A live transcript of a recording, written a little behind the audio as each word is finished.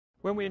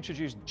When we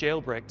introduced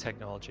jailbreak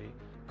technology,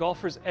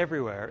 golfers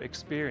everywhere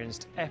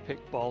experienced epic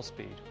ball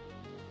speed.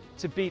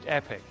 To beat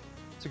epic,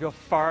 to go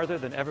farther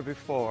than ever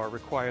before,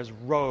 requires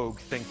rogue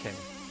thinking.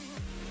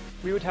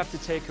 We would have to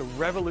take a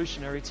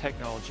revolutionary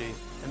technology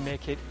and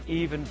make it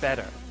even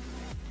better.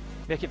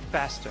 Make it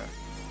faster,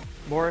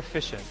 more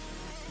efficient,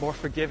 more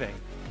forgiving.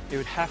 It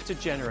would have to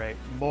generate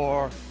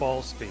more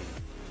ball speed.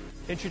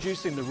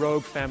 Introducing the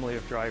Rogue family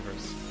of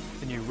drivers.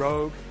 The new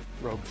Rogue,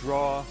 Rogue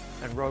Draw,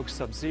 and Rogue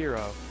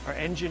Sub-Zero are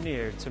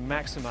engineered to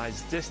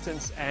maximize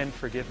distance and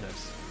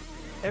forgiveness.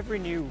 Every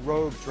new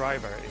Rogue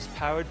driver is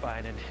powered by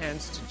an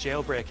enhanced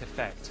jailbreak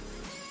effect.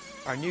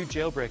 Our new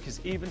jailbreak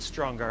is even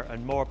stronger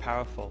and more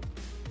powerful.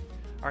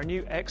 Our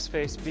new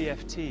X-Face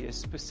VFT is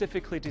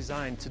specifically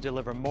designed to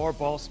deliver more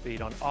ball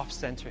speed on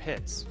off-center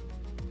hits.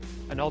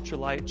 An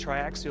ultralight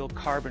triaxial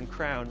carbon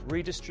crown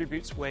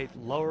redistributes weight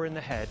lower in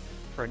the head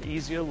for an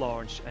easier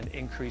launch and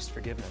increased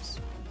forgiveness.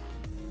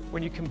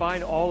 When you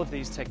combine all of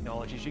these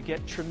technologies, you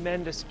get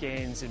tremendous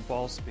gains in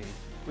ball speed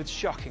with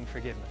shocking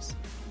forgiveness.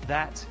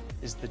 That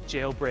is the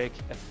jailbreak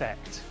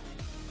effect.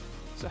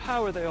 So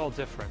how are they all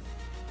different?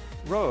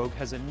 Rogue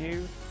has a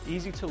new,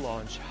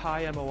 easy-to-launch,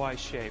 high MOI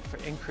shape for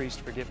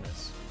increased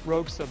forgiveness.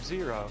 Rogue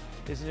Sub-Zero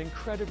is an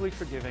incredibly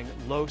forgiving,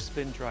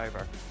 low-spin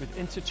driver with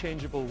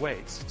interchangeable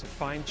weights to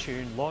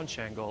fine-tune launch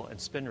angle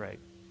and spin rate.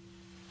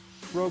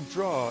 Rogue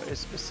Draw is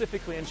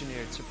specifically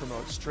engineered to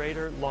promote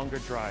straighter, longer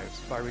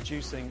drives by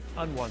reducing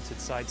unwanted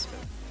side spin.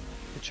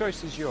 The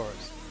choice is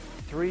yours.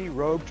 3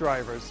 Rogue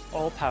drivers,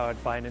 all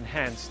powered by an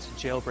enhanced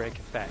jailbreak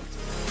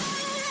effect.